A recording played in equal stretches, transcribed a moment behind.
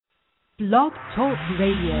Blog Talk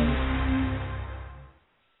Radio.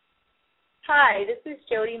 Hi, this is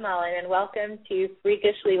Jody Mullen, and welcome to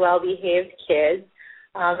Freakishly Well Behaved Kids.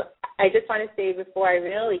 I just want to say before I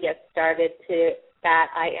really get started that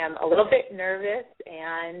I am a little bit nervous,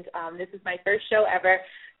 and this is my first show ever,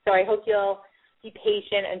 so I hope you'll be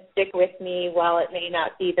patient and stick with me while it may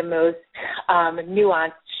not be the most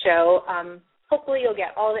nuanced show. Hopefully you'll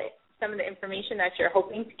get some of the information that you're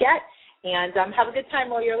hoping to get, and have a good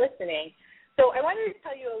time while you're listening. So I wanted to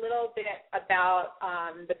tell you a little bit about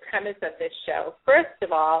the premise of this show. First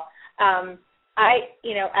of all,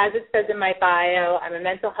 as it says in my bio, I'm a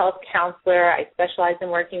mental health counselor. I specialize in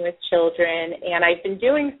working with children, and I've been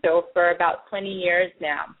doing so for about 20 years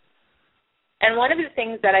now. And one of the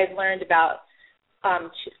things that I've learned about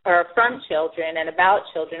from children and about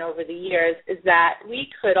children over the years is that we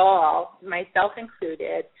could all, myself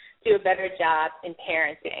included, do a better job in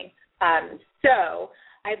parenting. So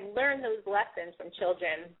I've learned those lessons from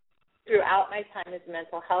children throughout my time as a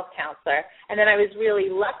mental health counselor, and then I was really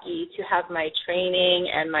lucky to have my training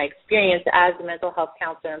and my experience as a mental health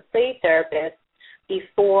counselor and play therapist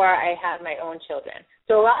before I had my own children.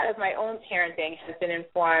 So a lot of my own parenting has been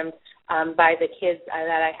informed by the kids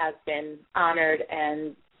that I have been honored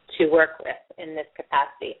and to work with in this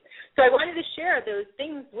capacity. So I wanted to share those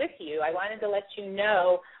things with you. I wanted to let you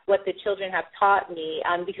know what the children have taught me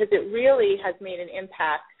because it really has made an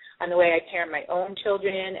impact on the way I parent my own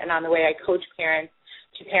children and on the way I coach parents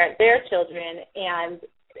to parent their children, and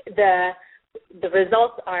the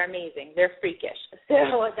results are amazing. They're freakish.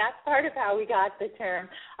 So that's part of how we got the term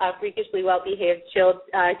freakishly well-behaved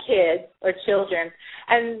kids or children,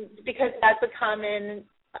 and because that's a common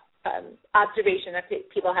observation that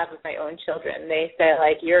people have with my own children. They say,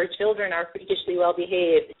 like, your children are freakishly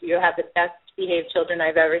well-behaved. You have the best-behaved children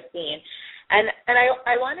I've ever seen. And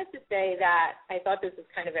I wanted to say that I thought this was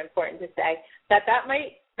kind of important to say, that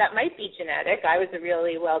might be genetic. I was a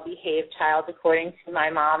really well-behaved child according to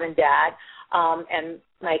my mom and dad and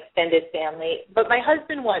my extended family, but my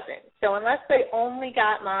husband wasn't. So unless I only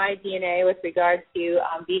got my DNA with regard to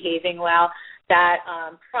behaving well, that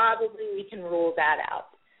probably we can rule that out.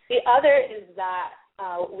 The other is that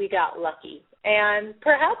we got lucky, and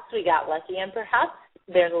perhaps we got lucky, and perhaps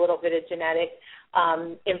there's a little bit of genetic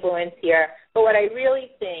influence here. But what I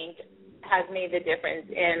really think has made the difference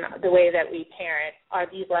in the way that we parent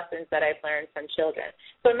are these lessons that I've learned from children.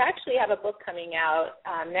 So I actually have a book coming out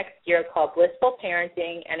next year called Blissful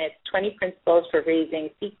Parenting, and it's 20 Principles for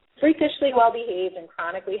Raising Freakishly Well-Behaved and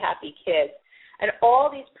Chronically Happy Kids. And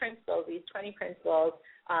all these principles, these 20 principles,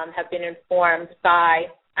 have been informed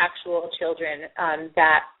by actual children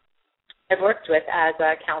that I've worked with as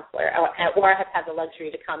a counselor or have had the luxury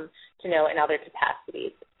to come to know in other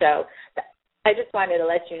capacities. So I just wanted to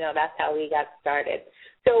let you know that's how we got started.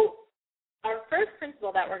 So our first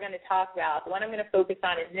principle that we're going to talk about, the one I'm going to focus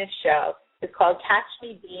on in this show, is called Catch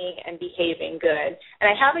Me Being and Behaving Good. And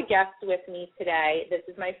I have a guest with me today. This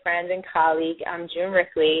is my friend and colleague, June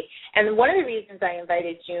Rickley. And one of the reasons I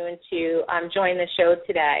invited June to join the show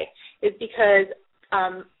today is because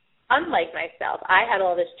unlike myself, I had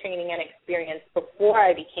all this training and experience before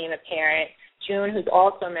I became a parent. June, who's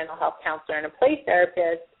also a mental health counselor and a play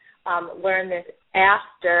therapist, learned this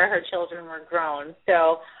after her children were grown.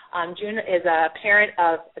 So June is a parent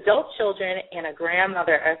of adult children and a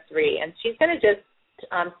grandmother of 3. And she's going to just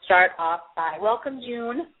start off by, welcome,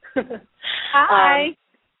 June. Hi.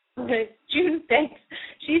 June, thanks.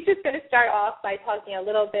 She's just going to start off by talking a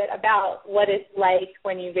little bit about what it's like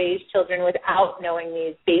when you raise children without knowing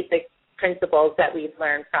these basic principles that we've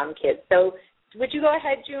learned from kids. So would you go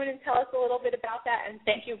ahead, June, and tell us a little bit about that? And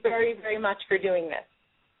thank you very, very much for doing this.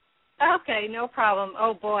 Okay, no problem.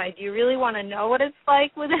 Oh, boy, do you really want to know what it's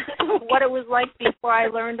like with it, what it was like before I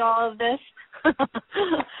learned all of this?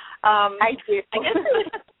 I do.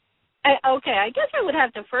 I guess I would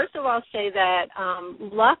have to first of all say that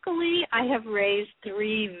luckily I have raised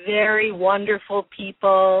 3 very wonderful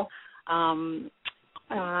people, and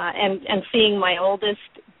seeing my oldest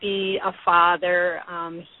be a father,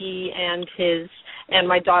 he and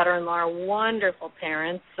my daughter-in-law are wonderful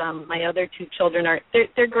parents. My other 2 children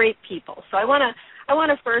they're great people. So I want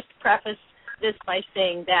to first preface this by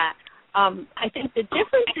saying that I think the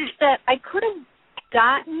difference is that I could have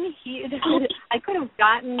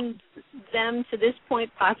gotten them to this point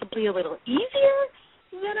possibly a little easier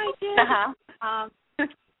than I did. Uh-huh.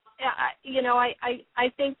 I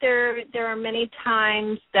think there are many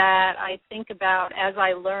times that I think about as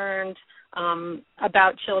I learned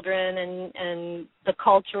about children and the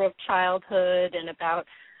culture of childhood and about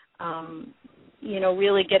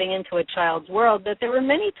really getting into a child's world, that there were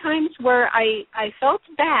many times where I felt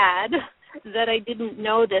bad that I didn't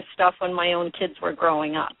know this stuff when my own kids were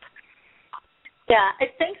growing up. Yeah,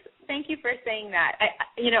 thank you for saying that.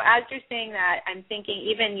 As you're saying that, I'm thinking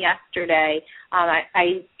even yesterday,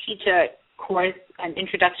 I teach a course, an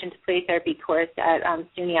Introduction to Play Therapy course at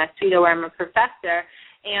SUNY Oswego, where I'm a professor,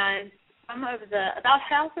 and about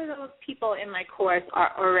half of those people in my course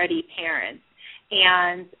are already parents.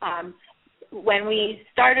 And when we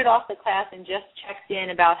started off the class and just checked in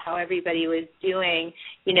about how everybody was doing,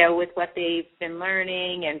 with what they've been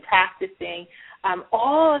learning and practicing,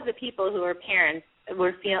 all of the people who are parents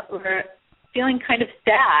were feeling kind of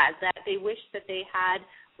sad that they wish that they had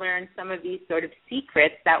learned some of these sort of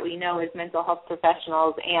secrets that we know as mental health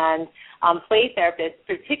professionals and play therapists,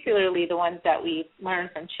 particularly the ones that we learned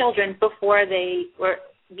from children before they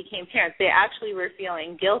became parents. They actually were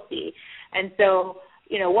feeling guilty. And so,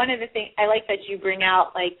 one of the things I like that you bring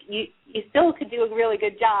out, like you still could do a really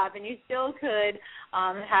good job, and you still could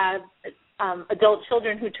have adult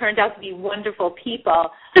children who turned out to be wonderful people,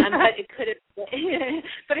 but it could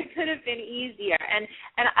have been easier. And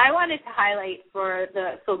I wanted to highlight for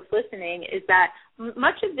the folks listening is that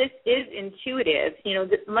much of this is intuitive.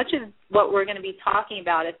 Much of what we're going to be talking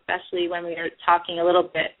about, especially when we are talking a little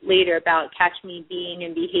bit later about Catch Me Being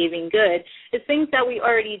and Behaving Good, is things that we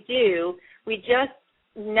already do. We just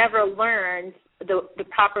never learned the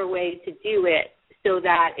proper way to do it, so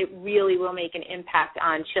that it really will make an impact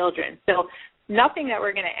on children. So nothing that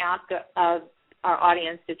we're going to ask of our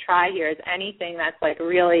audience to try here is anything that's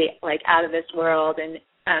really out of this world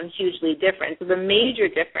and hugely different. So the major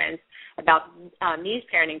difference about these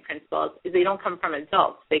parenting principles is they don't come from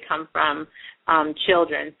adults. They come from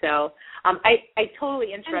children. So I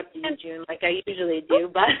totally interrupted you, June, like I usually do.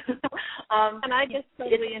 But and I just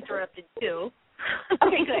totally interrupted you.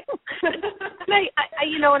 Okay, good.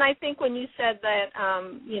 And I think when you said that,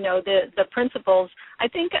 the principles, I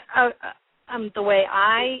think the way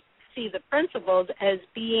I see the principles as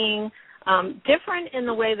being different in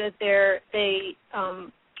the way that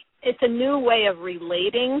it's a new way of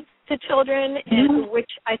relating to children, and which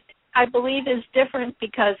I believe is different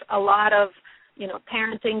because a lot of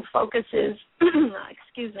parenting focuses,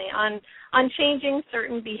 on changing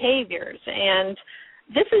certain behaviors. And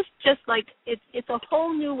this is just it's a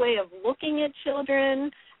whole new way of looking at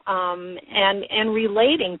children and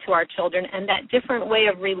relating to our children, and that different way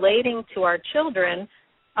of relating to our children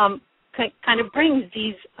kind of brings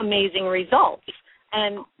these amazing results.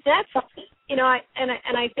 And that's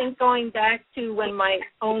I think going back to when my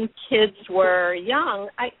own kids were young,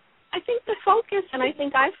 I think the focus, and I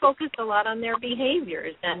think I focused a lot on their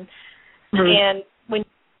behaviors, and when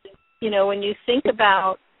you think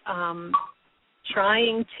about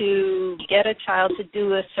trying to get a child to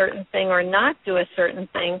do a certain thing or not do a certain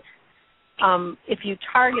thing, if you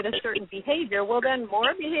target a certain behavior, well, then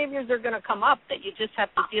more behaviors are going to come up that you just have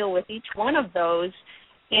to deal with each one of those.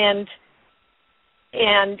 And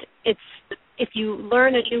if you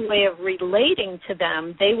learn a new way of relating to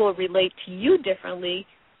them, they will relate to you differently,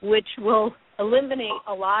 which will eliminate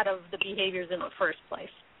a lot of the behaviors in the first place.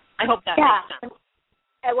 I hope that makes sense.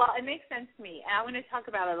 Well, it makes sense to me. I want to talk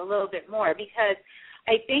about it a little bit more because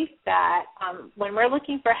I think that when we're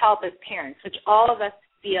looking for help as parents, which all of us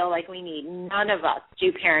feel like we need, none of us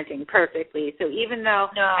do parenting perfectly. So even though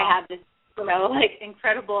I have this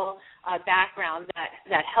incredible background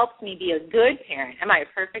that helps me be a good parent, am I a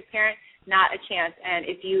perfect parent? Not a chance. And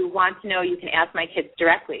if you want to know, you can ask my kids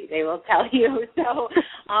directly. They will tell you. So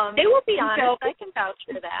they will be honest. I can vouch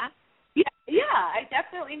for that. Yeah, I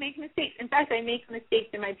definitely make mistakes. In fact, I make mistakes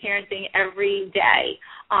in my parenting every day.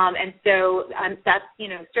 And so that's,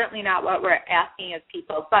 certainly not what we're asking of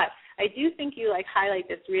people. But I do think you highlight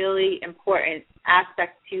this really important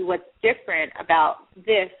aspect to what's different about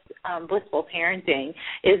this blissful parenting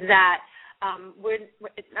is that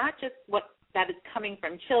it's not just that is coming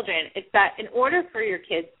from children. It's that in order for your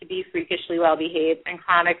kids to be freakishly well behaved and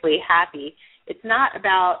chronically happy, it's not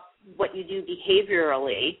about what you do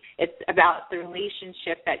behaviorally. It's about the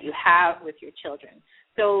relationship that you have with your children.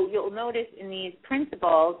 So you'll notice in these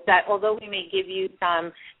principles that although we may give you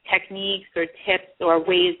some techniques or tips or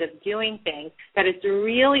ways of doing things, that it's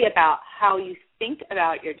really about how you think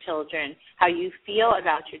about your children, how you feel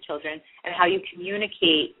about your children, and how you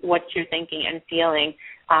communicate what you're thinking and feeling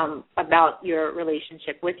about your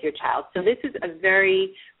relationship with your child. So this is a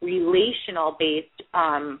very relational-based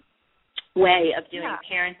way of doing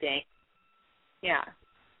parenting. Yeah.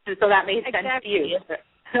 So that made sense to you.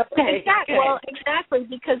 Okay. Exactly. Well, exactly,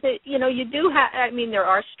 because you do have. There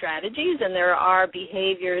are strategies and there are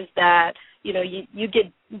behaviors that you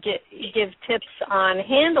give tips on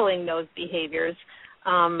handling those behaviors,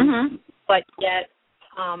 but yet,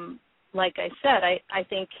 like I said, I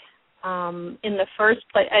think in the first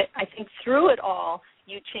place, I think through it all,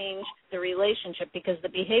 you change the relationship because the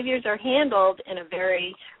behaviors are handled in a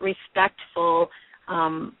very respectful,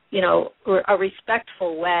 a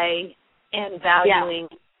respectful way and valuing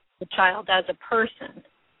the child as a person.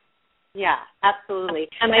 Yeah, absolutely.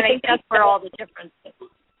 And I think that's where all the difference is.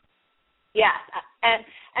 Yeah,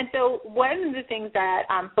 and so one of the things that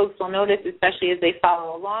folks will notice, especially as they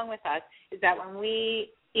follow along with us, is that when we,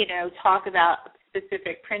 talk about a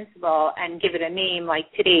specific principle and give it a name, like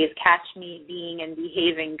today's catch me being and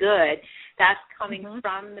behaving good, that's coming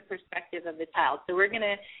from the perspective of the child. So we're going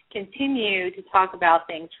to continue to talk about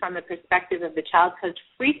things from the perspective of the child because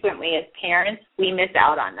frequently as parents, we miss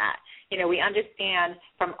out on that. We understand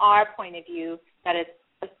from our point of view that it's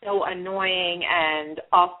so annoying and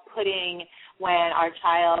off-putting when our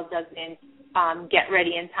child doesn't get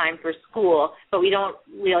ready in time for school, but we don't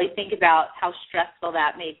really think about how stressful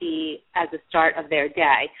that may be as a start of their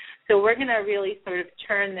day. So we're going to really sort of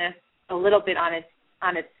turn this a little bit on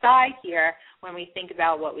its side here when we think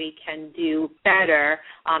about what we can do better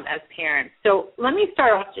as parents. So let me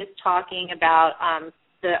start off just talking about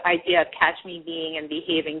the idea of catch me being and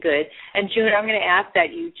behaving good. And June, I'm going to ask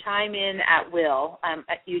that you chime in at will.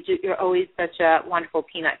 You're always such a wonderful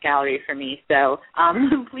peanut gallery for me. So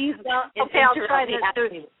please. Okay, I'll try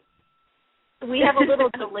this. We have a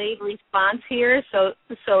little delayed response here, so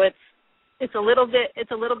it's a little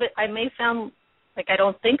bit. I may sound like I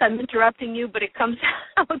don't think I'm interrupting you, but it comes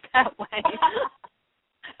out that way.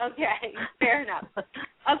 Okay, fair enough.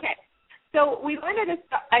 Okay. So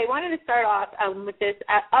I wanted to start off with this.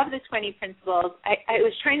 Of the 20 principles, I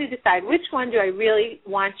was trying to decide which one do I really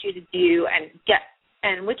want you to do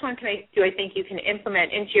and which one do I think you can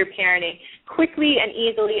implement into your parenting quickly and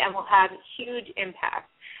easily and will have huge impact.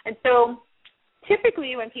 And so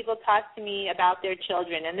typically when people talk to me about their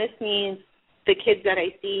children, and this means the kids that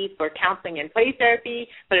I see for counseling and play therapy,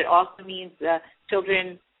 but it also means the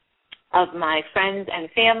children of my friends and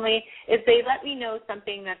family, is they let me know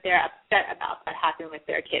something that they're upset about that happened with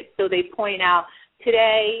their kids. So they point out,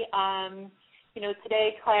 today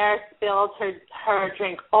Claire spilled her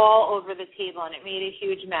drink all over the table and it made a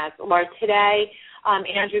huge mess. Or today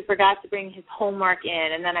Andrew forgot to bring his homework in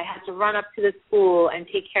and then I had to run up to the school and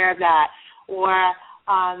take care of that. Or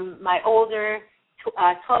my older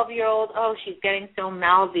 12-year-old, she's getting so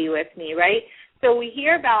mouthy with me, right? So we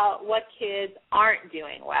hear about what kids aren't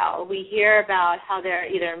doing well. We hear about how they're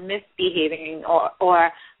either misbehaving or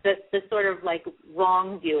the sort of like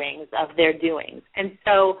wrongdoings of their doings. And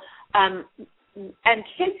so, and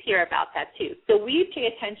kids hear about that too. So we pay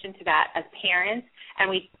attention to that as parents and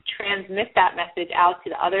we transmit that message out to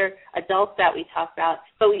the other adults that we talk about,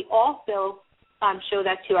 but we also show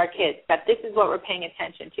that to our kids, that this is what we're paying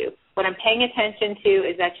attention to. What I'm paying attention to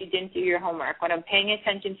is that you didn't do your homework. What I'm paying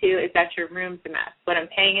attention to is that your room's a mess. What I'm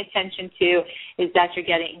paying attention to is that you're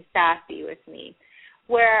getting sassy with me.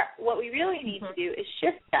 Where what we really need to do is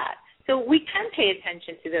shift that. So we can pay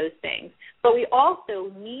attention to those things, but we also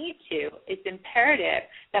need to, it's imperative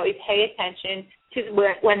that we pay attention to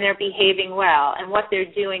when they're behaving well and what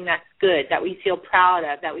they're doing that's good, that we feel proud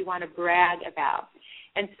of, that we want to brag about.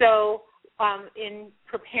 And so in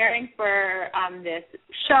preparing for this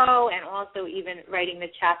show and also even writing the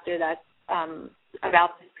chapter that's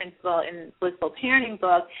about this principle in Blissful Parenting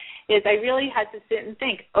book, is I really had to sit and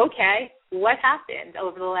think, okay, what happened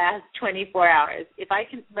over the last 24 hours?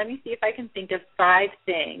 Let me see if I can think of 5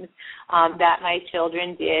 things that my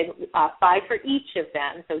children did, 5 for each of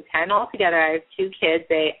them, so 10 altogether. I have 2 kids.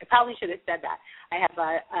 I probably should have said that. I have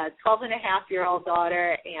a 12-and-a-half-year-old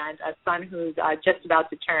daughter and a son who's just about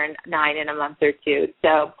to turn 9 in a month or 2.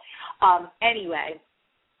 So anyway,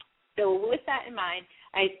 so with that in mind,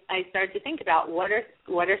 I started to think about what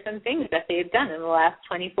are some things that they have done in the last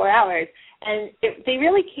 24 hours. And they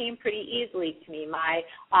really came pretty easily to me. My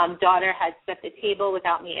daughter had set the table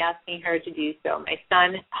without me asking her to do so. My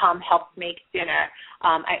son helped make dinner.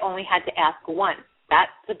 I only had to ask once.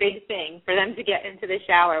 That's the big thing, for them to get into the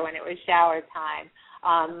shower when it was shower time.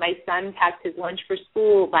 My son packed his lunch for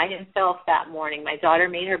school by himself that morning. My daughter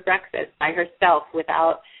made her breakfast by herself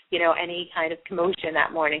without, any kind of commotion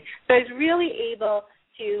that morning. So I was really able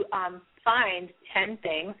to find 10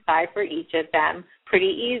 things, 5 for each of them, pretty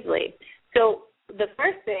easily. So the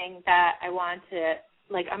first thing that I want to,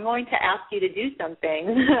 I'm going to ask you to do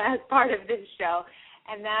something as part of this show,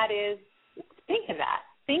 and that is think of that.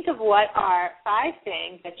 think of what are 5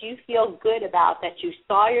 things that you feel good about that you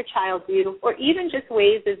saw your child do, or even just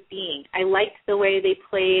ways of being. I liked the way they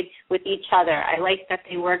played with each other. I liked that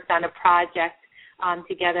they worked on a project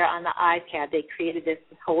together on the iPad. They created this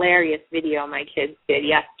hilarious video my kids did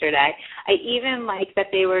yesterday. I even liked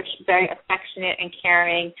that they were very affectionate and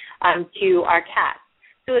caring to our cats.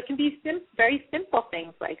 So it can be very simple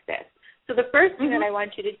things like this. So the first thing that I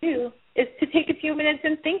want you to do is to take a few minutes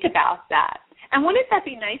and think about that. And wouldn't that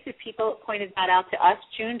be nice if people pointed that out to us,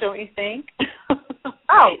 June, don't you think?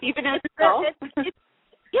 Oh. Even as adults?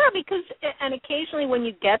 Yeah, because, and occasionally when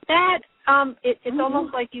you get that, it's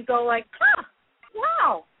almost like you go like,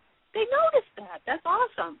 wow, they noticed that. That's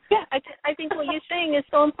awesome. Yeah. I think what you're saying is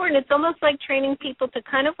so important. It's almost like training people to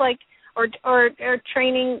kind of like, or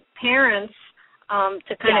training parents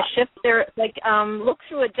to kind of shift their, look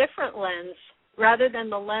through a different lens rather than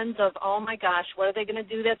the lens of, oh, my gosh, what are they going to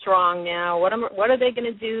do that's wrong now? What are they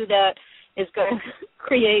going to do that is going to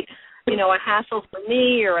create, a hassle for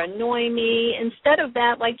me or annoy me? Instead of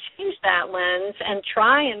that, change that lens and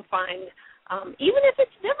try and find, even if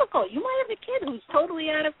it's difficult, you might have a kid who's totally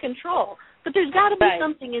out of control, but there's got to be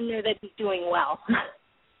something in there that he's doing well.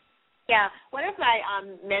 Yeah, one of my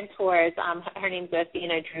mentors, her name's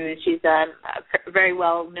Athena Drew. She's very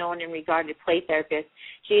well known and regarded play therapist.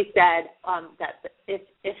 She said that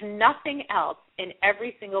if nothing else, in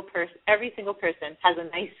every single person has a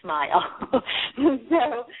nice smile.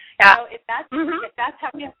 So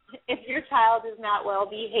if your child is not well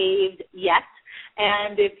behaved yet,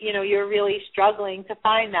 and if you're really struggling to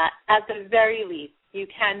find that, at the very least, you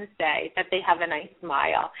can say that they have a nice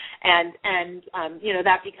smile, and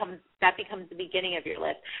that becomes the beginning of your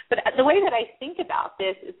list. But the way that I think about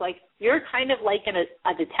this is you're kind of like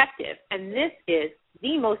a detective, and this is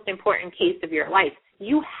the most important case of your life.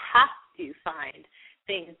 You have to find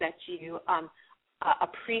things that you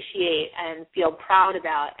appreciate and feel proud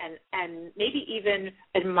about, and maybe even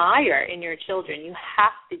admire in your children. You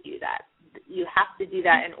have to do that. You have to do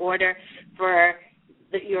that in order for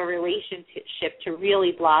your relationship to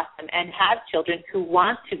really blossom and have children who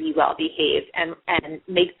want to be well behaved and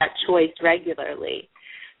make that choice regularly.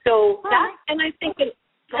 So I think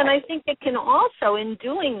it can also, in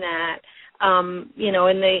doing that, in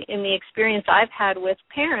the experience I've had with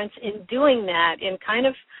parents in doing that, in kind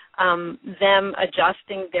of them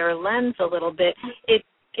adjusting their lens a little bit,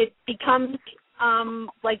 it becomes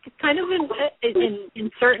kind of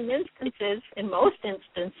in certain instances, in most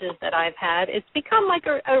instances that I've had, it's become like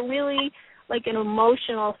a really an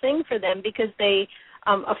emotional thing for them, because they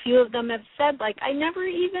a few of them have said I never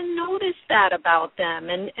even noticed that about them,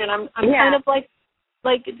 and I'm kind of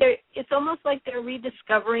it's almost like they're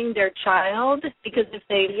rediscovering their child, because if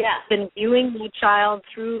they've been viewing the child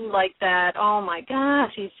through that, oh my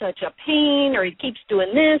gosh, he's such a pain, or he keeps doing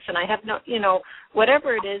this, and I have no,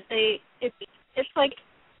 whatever it is,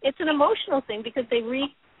 it's an emotional thing, because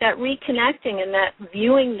that reconnecting and that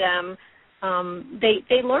viewing them,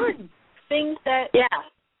 they learn things that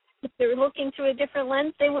if they're looking through a different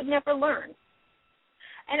lens, they would never learn.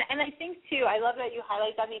 And I think, too, I love that you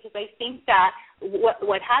highlight that, because I think that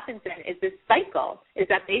what happens then is this cycle, is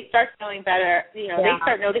that they start feeling better, they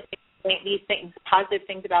start noticing these things, positive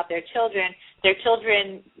things about their children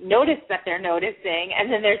notice that they're noticing, and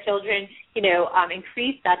then their children,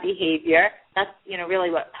 increase that behavior. That's,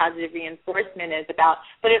 really what positive reinforcement is about.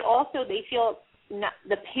 But it also,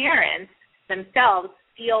 the parents themselves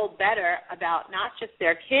feel better about not just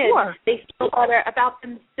their kids, they feel better about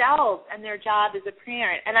themselves and their job as a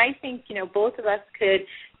parent. And I think, both of us could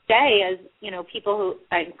say, as, people who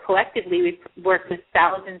collectively we've worked with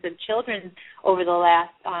thousands of children over the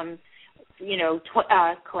last,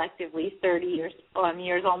 collectively 30 years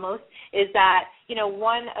almost, is that,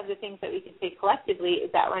 one of the things that we can say collectively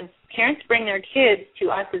is that when parents bring their kids to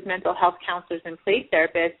us as mental health counselors and play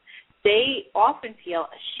therapists, they often feel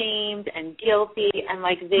ashamed and guilty, and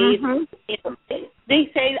they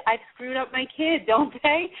say, I've screwed up my kid, don't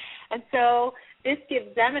they? And so this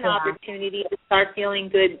gives them an opportunity to start feeling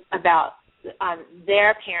good about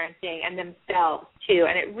their parenting and themselves too,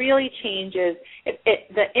 and it really changes.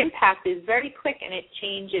 The impact is very quick, and it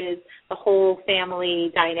changes the whole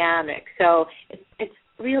family dynamic. So it's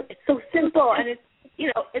so simple, and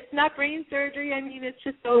it's not brain surgery. I mean, it's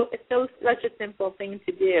such a simple thing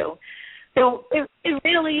to do. So it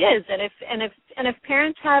really is, and if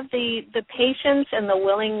parents have the patience and the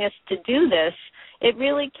willingness to do this, it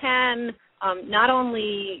really can not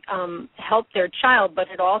only help their child, but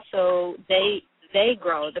it also they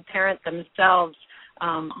grow. The parent themselves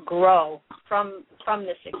grow from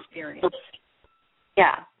this experience.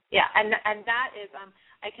 Yeah, and that is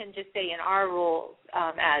I can just say in our roles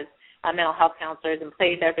as mental health counselors and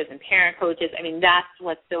play therapists and parent coaches, I mean, that's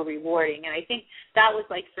what's so rewarding. And I think that was,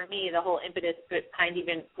 like, for me, the whole impetus behind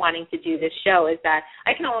even wanting to do this show is that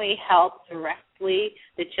I can only help directly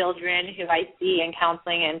the children who I see in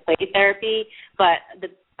counseling and play therapy, but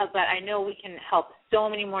I know we can help so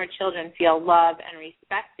many more children feel loved and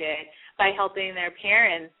respected by helping their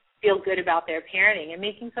parents feel good about their parenting and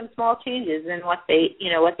making some small changes in what they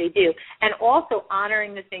do, and also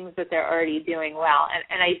honoring the things that they're already doing well.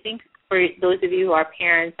 And I think for those of you who are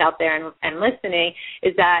parents out there and listening,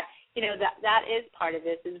 is that, you know, that is part of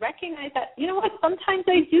this, is recognize that, you know what, sometimes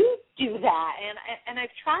I do that, and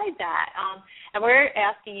I've tried that. And we're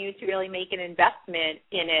asking you to really make an investment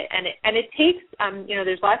in it. And it takes,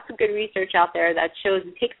 there's lots of good research out there that shows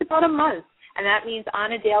it takes about a month, and that means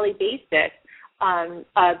on a daily basis,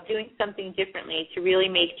 of doing something differently to really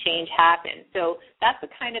make change happen. So that's the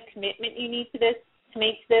kind of commitment you need to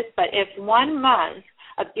make to this. But if 1 month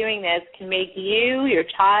of doing this can make you, your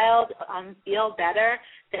child, feel better,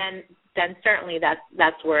 then certainly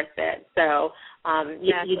that's worth it. So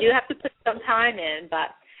you do have to put some time in,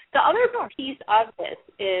 but the other piece of this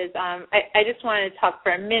is I just wanted to talk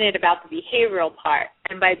for a minute about the behavioral part.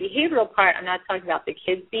 And by behavioral part, I'm not talking about the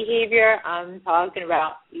kids' behavior. I'm talking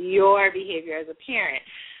about your behavior as a parent.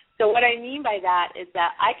 So what I mean by that is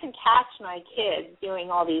that I can catch my kids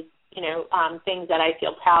doing all these, things that I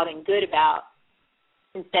feel proud and good about,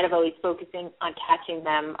 instead of always focusing on catching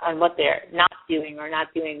them on what they're not doing or not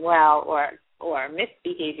doing well or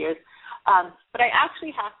misbehaviors. But I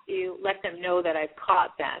actually have to let them know that I've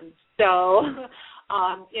caught them. So,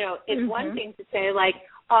 it's one thing to say, like,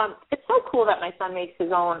 it's so cool that my son makes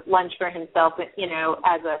his own lunch for himself,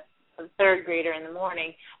 as a third grader in the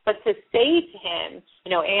morning. But to say to him,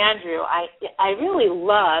 Andrew, I really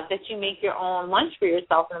love that you make your own lunch for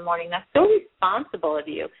yourself in the morning. That's so responsible of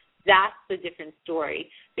you. That's the different story.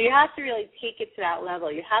 So you have to really take it to that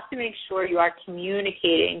level. You have to make sure you are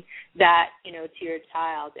communicating that, to your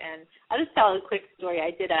child. And I'll just tell a quick story.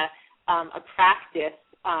 I did a practice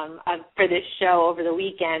for this show over the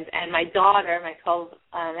weekend, and my daughter, my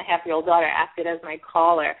 12-and-a-half-year-old daughter, acted as my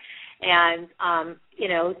caller. And,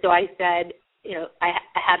 so I said, I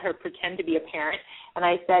had her pretend to be a parent, and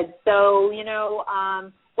I said, so,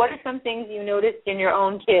 what are some things you noticed in your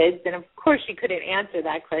own kids? And, of course, she couldn't answer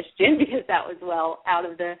that question because that was well out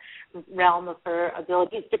of the realm of her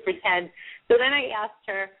abilities to pretend. So then I asked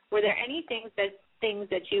her, were there any things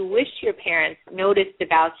that you wish your parents noticed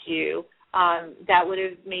about you that would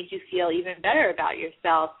have made you feel even better about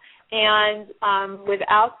yourself? And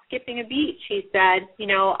without skipping a beat, she said,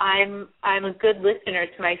 I'm a good listener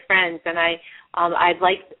to my friends, and I'd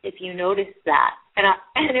like if you noticed that.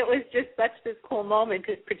 And it was just such this cool moment,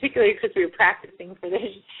 particularly because we were practicing for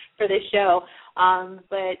this show,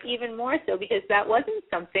 but even more so because that wasn't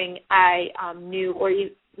something I knew or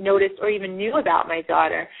noticed or even knew about my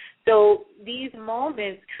daughter. So these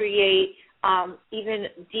moments create even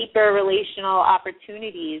deeper relational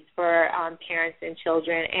opportunities for parents and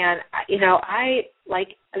children. And, I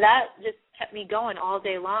that just kept me going all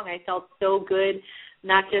day long. I felt so good,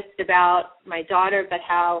 not just about my daughter, but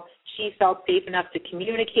how she felt safe enough to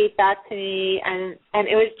communicate that to me. And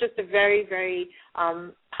it was just a very, very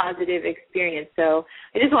positive experience. So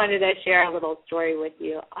I just wanted to share a little story with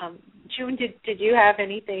you. June, did you have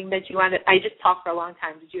anything that you wanted? I just talked for a long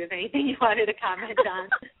time. Did you have anything you wanted to comment on?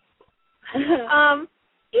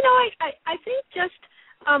 I think just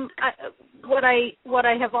what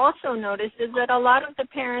I have also noticed is that a lot of the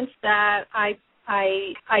parents that I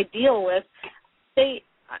deal with,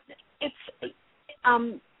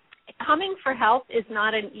 coming for help is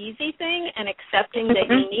not an easy thing, and accepting that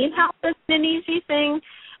you need help is an easy thing.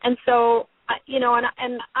 And so,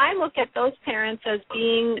 and I look at those parents as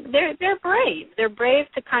being they're brave. They're brave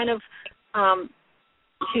to kind of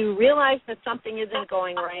to realize that something isn't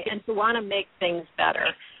going right and to want to make things better.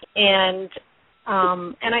 And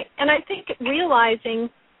I think realizing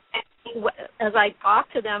as I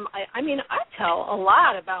talk to them, I tell a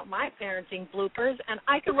lot about my parenting bloopers, and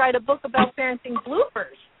I could write a book about parenting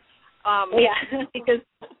bloopers. Because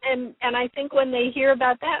and I think when they hear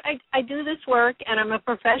about that, I do this work and I'm a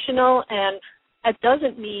professional, and it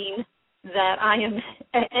doesn't mean that I am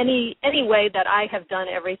any way that I have done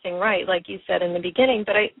everything right, like you said in the beginning.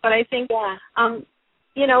 But I think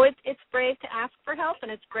it's brave to ask for help,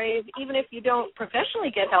 and it's brave even if you don't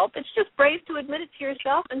professionally get help. It's just brave to admit it to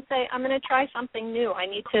yourself and say, I'm going to try something new. I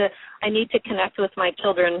need to connect with my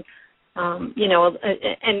children, and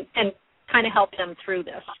kind of help them through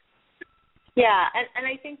this. Yeah, and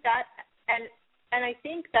I think that and I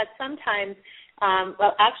think that sometimes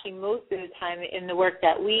well, actually most of the time in the work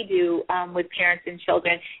that we do with parents and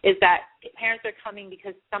children is that parents are coming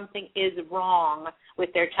because something is wrong with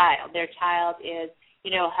their child. Their child is,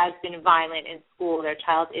 has been violent in school. Their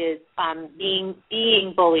child is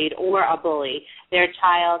being bullied or a bully. Their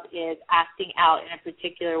child is acting out in a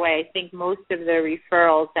particular way. I think most of the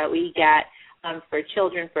referrals that we get for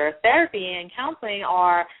children for therapy and counseling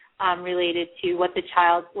are related to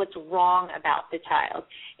what's wrong about the child.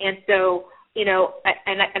 And so,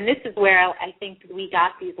 and this is where I think we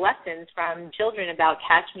got these lessons from children about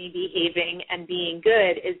catch me behaving and being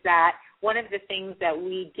good, is that one of the things that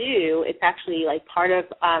we do, it's actually like part of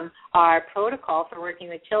our protocol for working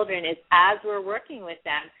with children, is as we're working with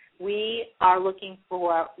them, we are looking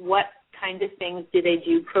for what kind of things do they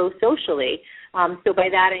do pro-socially. So by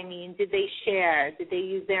that I mean, did they share? Did they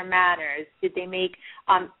use their manners? Did they make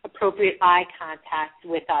appropriate eye contact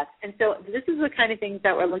with us? And so this is the kind of things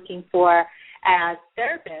that we're looking for as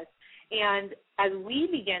therapists. And as we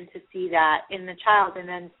begin to see that in the child and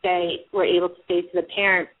then we're able to say to the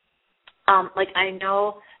parent, like, I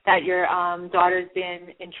know that your daughter's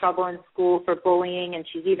been in trouble in school for bullying, and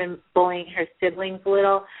she's even bullying her siblings a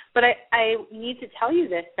little, but I need to tell you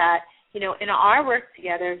this, that in our work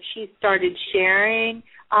together, she started sharing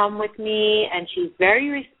with me, and she's very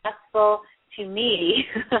respectful to me.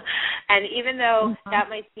 And even though that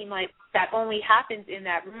might seem like that only happens in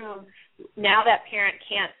that room, now that parent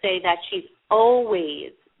can't say that she's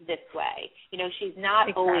always this way. She's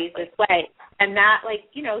not always this way. And that,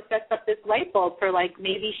 sets up this light bulb for,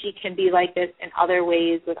 maybe she can be like this in other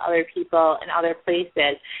ways with other people in other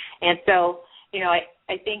places. And so,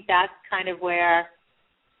 I think that's kind of where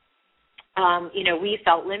we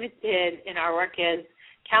felt limited in our work as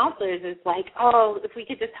counselors, is if we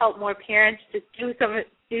could just help more parents just do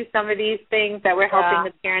some of these things that we're helping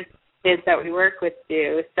the parents and kids that we work with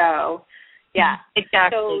do. So, yeah.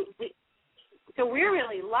 Exactly. So we're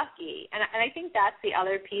really lucky, and I think that's the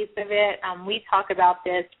other piece of it. We talk about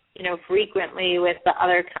this, frequently with the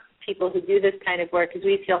other people who do this kind of work, because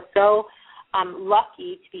we feel so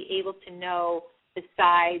lucky to be able to know the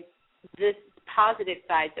positive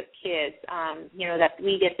sides of kids, that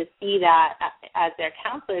we get to see that as their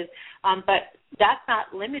counselors, but that's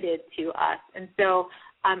not limited to us. And so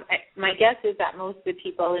my guess is that most of the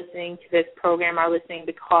people listening to this program are listening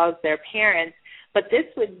because they're parents, but this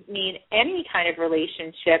would mean any kind of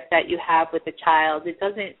relationship that you have with a child. It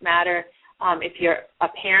doesn't matter if you're a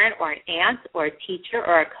parent or an aunt or a teacher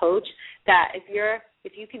or a coach, that if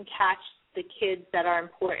you can catch the kids that are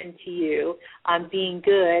important to you being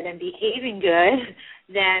good and behaving good,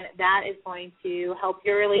 then that is going to help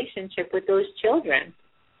your relationship with those children.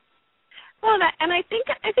 Well, and I think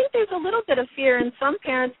there's a little bit of fear in some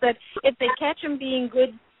parents that if they catch them being good,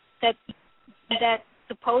 that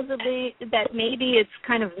supposedly that maybe it's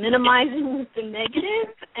kind of minimizing the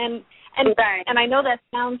negative, and I know that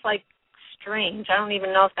sounds like strange. I don't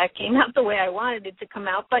even know if that came out the way I wanted it to come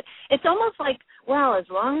out, but it's almost like, well, as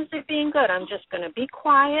long as they're being good, I'm just going to be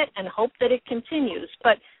quiet and hope that it continues.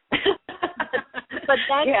 But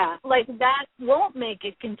that won't make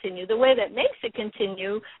it continue. The way that makes it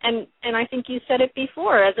continue, and I think you said it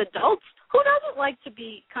before, as adults, who doesn't like to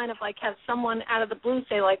be kind of like have someone out of the blue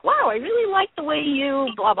say like, wow, I really like the way you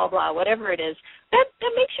blah, blah, blah, whatever it is. That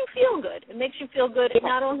makes you feel good. It makes you feel good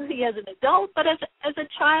not only as an adult, but as a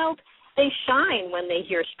child. They shine when they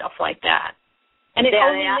hear stuff like that. And it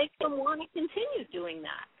only makes them want to continue doing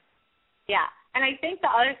that. Yeah. And I think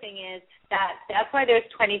the other thing is that's why there's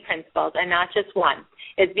 20 principles and not just one.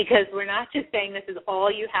 It's because we're not just saying this is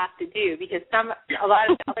all you have to do, because a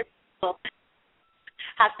lot of other people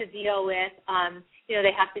have to deal with,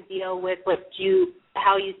 they have to deal with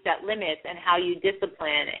how you set limits and how you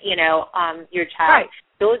discipline, your child. Right.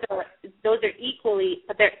 Those are equally,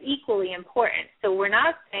 but they're equally important. So we're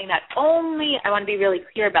not saying that only, I want to be really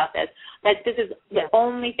clear about this, that this is the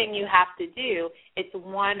only thing you have to do. It's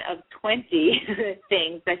one of 20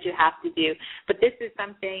 things that you have to do. But this is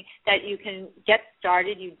something that you can get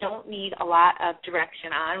started. You don't need a lot of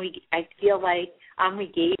direction on. I feel like we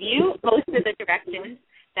gave you most of the directions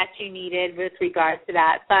that you needed with regard to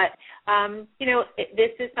that. But,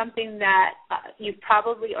 this is something that you've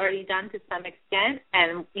probably already done to some extent,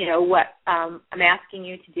 and, what I'm asking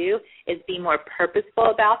you to do is be more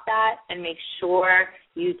purposeful about that and make sure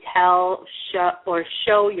you show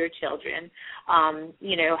your children,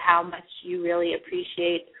 how much you really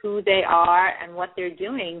appreciate who they are and what they're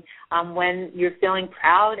doing when you're feeling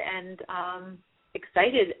proud and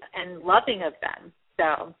excited and loving of them.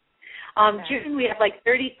 So, June, we have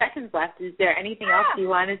 30 seconds left. Is there anything else you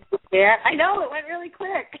wanted to share? I know, it went really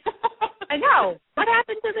quick. I know. What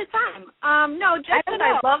happened to the time? No, just that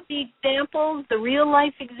I love the examples. The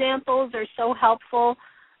real-life examples are so helpful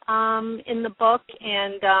in the book,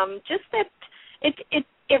 and just that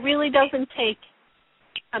it really doesn't take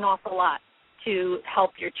an awful lot to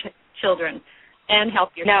help your children and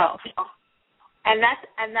help yourself. No. And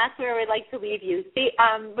that's where we'd like to leave you. See,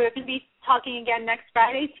 we're going to be talking again next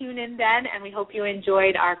Friday. Tune in then, and we hope you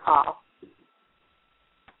enjoyed our call.